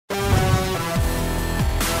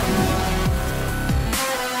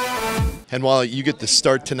Handwalla, you get the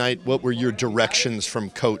start tonight. What were your directions from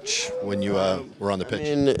coach when you were on the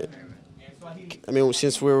pitch? I mean,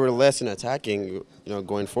 since we were less in attacking,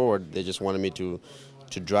 going forward, they just wanted me to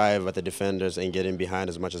drive at the defenders and get in behind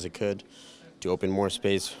as much as I could to open more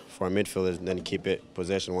space for our midfielders and then keep it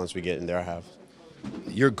possession once we get in their half.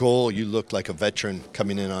 Your goal, you looked like a veteran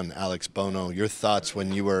coming in on Alex Bono. Your thoughts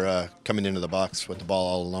when you were coming into the box with the ball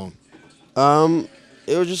all alone?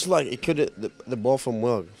 It was just like the ball from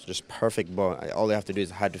Will, just perfect ball. All they have to do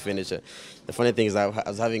is had to finish it. The funny thing is I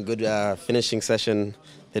was having good finishing session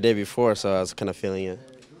the day before, so I was kind of feeling it.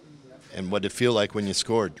 And what did it feel like when you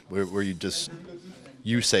scored? Were you just,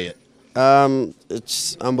 you say it?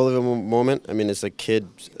 It's an unbelievable moment. I mean, it's a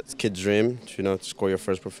kid's dream to score your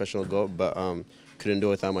first professional goal, but couldn't do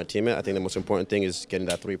it without my teammate. I think the most important thing is getting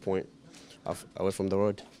that 3-point away from the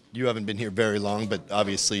road. You haven't been here very long, but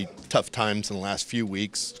obviously tough times in the last few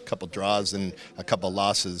weeks, a couple draws and a couple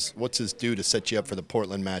losses. What's this do to set you up for the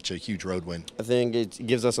Portland match, a huge road win? I think it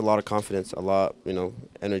gives us a lot of confidence, a lot,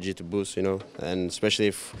 energy to boost, and especially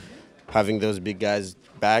if having those big guys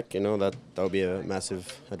back, that will be a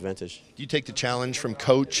massive advantage. Do you take the challenge from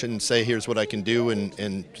coach and say, here's what I can do,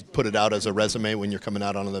 and put it out as a resume when you're coming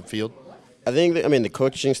out onto the field? I think, the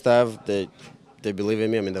coaching staff, they believe in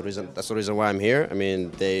me. I mean, that's the reason why I'm here. I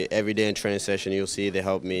mean, every day in training session, you'll see they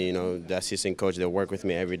help me. The assistant coach, they work with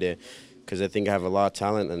me every day because they think I have a lot of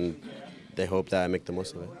talent and they hope that I make the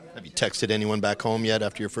most of it. Have you texted anyone back home yet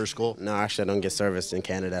after your first goal? No, actually, I don't get service in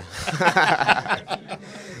Canada,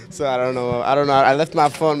 so I don't know. I left my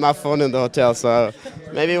phone in the hotel. So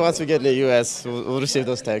maybe once we get in the U.S., we'll receive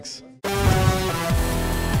those texts.